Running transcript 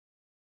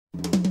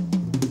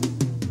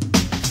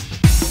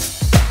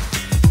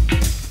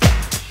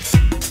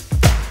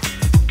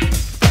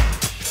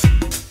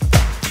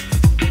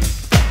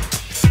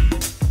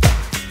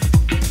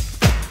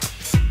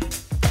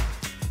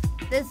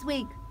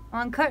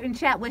on Curtain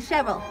Chat with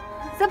Cheryl.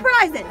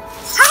 Surprises!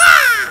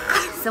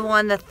 So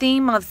on the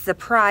theme of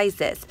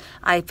surprises,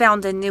 I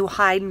found a new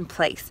hiding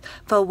place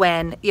for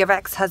when your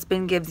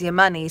ex-husband gives you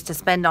money to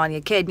spend on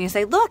your kid and you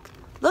say, look,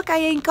 I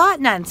ain't got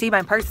none. See,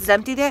 my purse is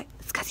empty there?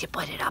 It's because you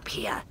put it up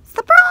here.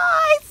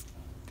 Surprise!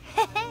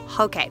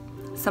 Okay,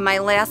 so my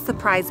last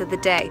surprise of the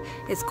day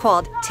is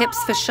called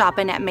Tips for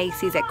Shopping at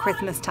Macy's at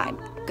Christmas time.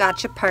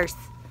 Got your purse.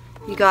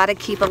 You gotta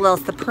keep a little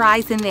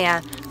surprise in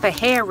there for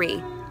Harry.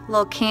 A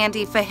little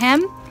candy for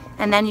him.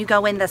 And then you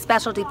go in the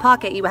specialty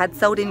pocket you had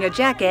sewed in your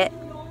jacket.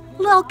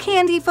 Little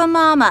candy for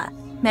Mama.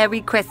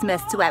 Merry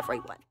Christmas to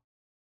everyone.